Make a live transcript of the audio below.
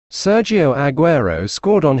Sergio Aguero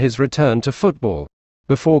scored on his return to football,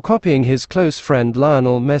 before copying his close friend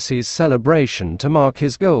Lionel Messi's celebration to mark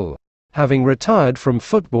his goal, having retired from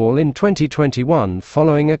football in 2021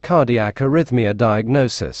 following a cardiac arrhythmia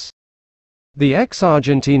diagnosis. The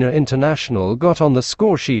ex-Argentina international got on the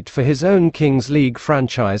scoresheet for his own Kings League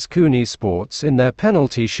franchise Cuni Sports in their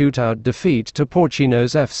penalty shootout defeat to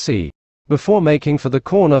Porcinos FC, before making for the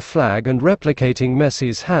corner flag and replicating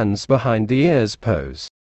Messi's hands behind the ears pose.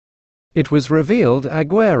 It was revealed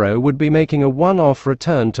Aguero would be making a one-off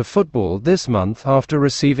return to football this month after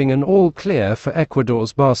receiving an all-clear for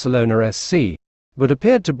Ecuador's Barcelona SC, but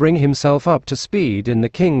appeared to bring himself up to speed in the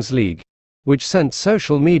Kings League, which sent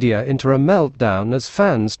social media into a meltdown as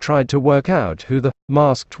fans tried to work out who the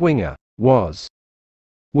masked winger was.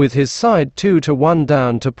 With his side 2-1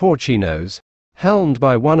 down to Porcinos, helmed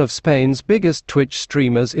by one of Spain's biggest Twitch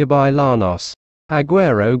streamers Ibai Llanos,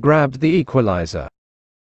 Aguero grabbed the equalizer.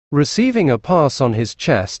 Receiving a pass on his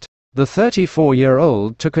chest, the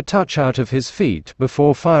 34-year-old took a touch out of his feet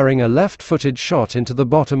before firing a left-footed shot into the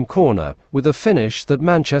bottom corner, with a finish that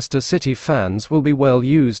Manchester City fans will be well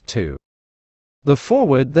used to. The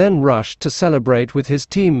forward then rushed to celebrate with his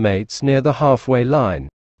teammates near the halfway line,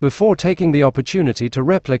 before taking the opportunity to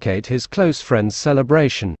replicate his close friend's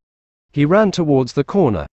celebration. He ran towards the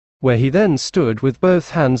corner, where he then stood with both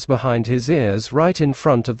hands behind his ears right in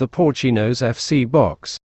front of the Porcinos FC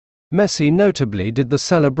box. Messi notably did the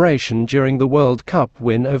celebration during the World Cup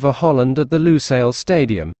win over Holland at the Lusail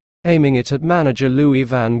Stadium, aiming it at manager Louis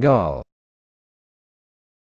van Gaal.